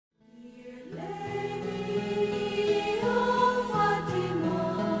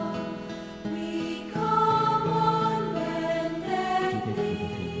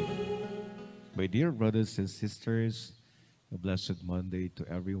dear brothers and sisters, a blessed Monday to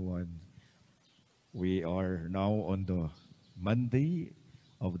everyone. We are now on the Monday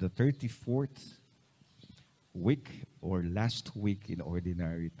of the 34th week or last week in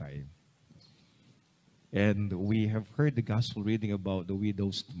ordinary time. And we have heard the gospel reading about the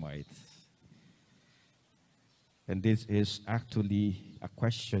widow's mite. And this is actually a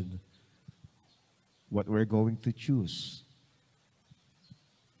question what we're going to choose.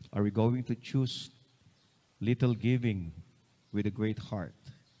 Are we going to choose little giving with a great heart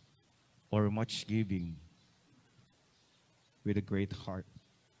or much giving with a great heart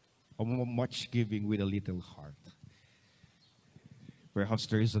or much giving with a little heart? Perhaps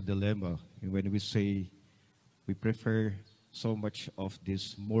there is a dilemma when we say we prefer so much of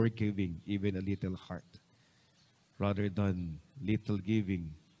this more giving, even a little heart, rather than little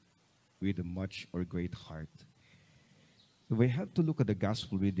giving with a much or great heart. We have to look at the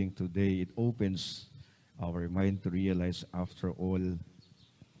gospel reading today. It opens our mind to realize, after all,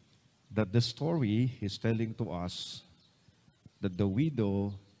 that the story is telling to us that the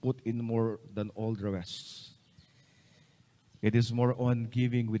widow put in more than all the rest. It is more on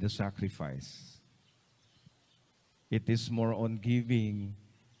giving with a sacrifice. It is more on giving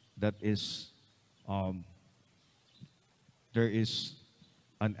that is, there is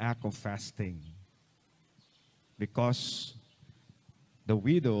an act of fasting. Because the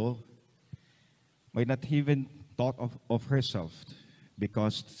widow might not even thought of herself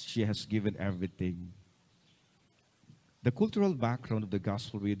because she has given everything. The cultural background of the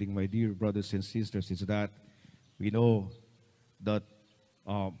gospel reading, my dear brothers and sisters, is that we know that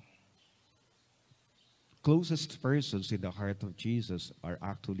closest persons in the heart of Jesus are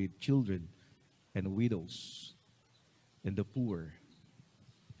actually children and widows and the poor.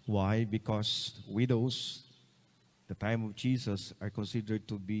 Why? Because widows, the time of Jesus, are considered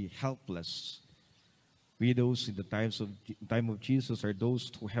to be helpless. Widows in the time of Jesus are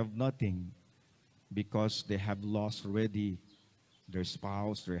those who have nothing because they have lost already their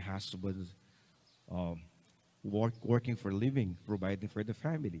spouse, their husband, working for a living, providing for the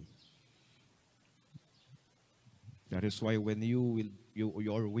family. That is why when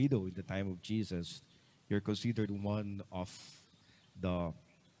you're a widow in the time of Jesus, you're considered one of the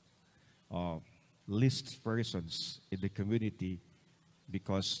least persons in the community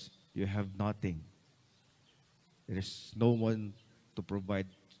because you have nothing. There is no one to provide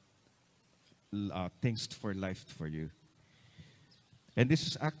things for life for you. And this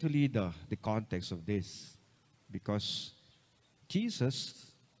is actually the context of this, because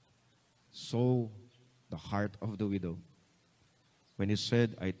Jesus saw the heart of the widow when he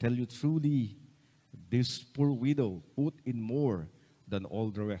said, I tell you truly, this poor widow put in more than all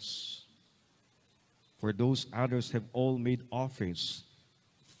the rest. For those others have all made offerings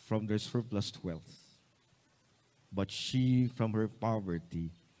from their surplus wealth. But she, from her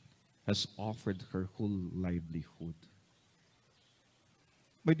poverty, has offered her whole livelihood.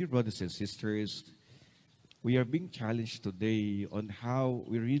 My dear brothers and sisters, we are being challenged today on how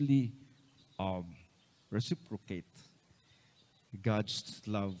we really reciprocate God's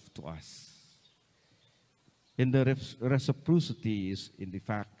love to us. And the reciprocity is, in the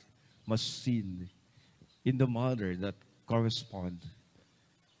fact, must seen in the manner that correspond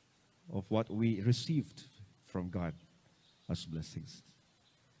of what we received from God as blessings.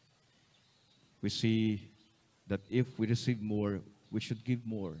 We see that if we receive more, we should give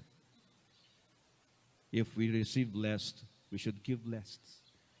more. If we receive less, we should give less.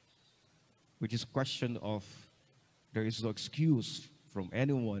 Which is a question of, there is no excuse from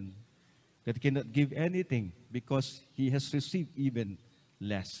anyone that cannot give anything because he has received even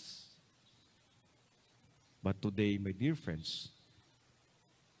less. But today, my dear friends,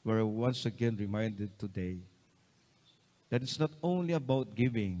 we're once again reminded today that it's not only about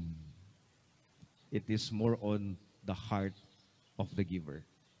giving, it is more on the heart of the giver.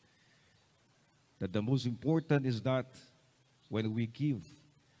 That the most important is that when we give,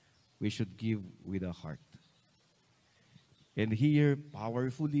 we should give with a heart. And here,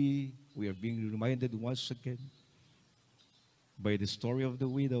 powerfully, we are being reminded once again by the story of the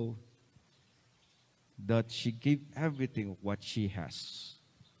widow that she gave everything what she has.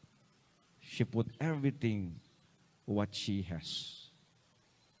 She put everything what she has,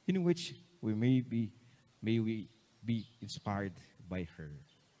 in which may we be inspired by her.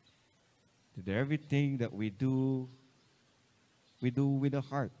 That everything that we do with a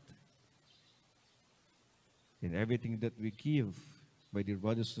heart. And everything that we give, my dear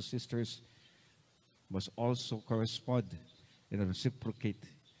brothers and sisters, must also correspond and reciprocate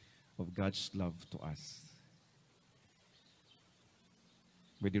of God's love to us.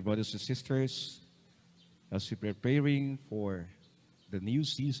 My dear brothers and sisters, as we're preparing for the new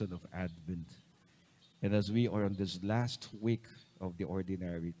season of Advent, and as we are on this last week of the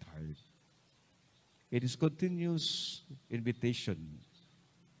ordinary time, it is continuous invitation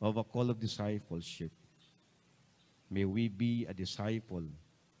of a call of discipleship. May we be a disciple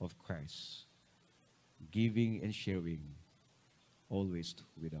of Christ, giving and sharing always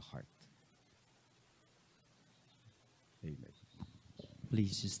with a heart. Amen.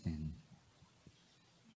 Please stand.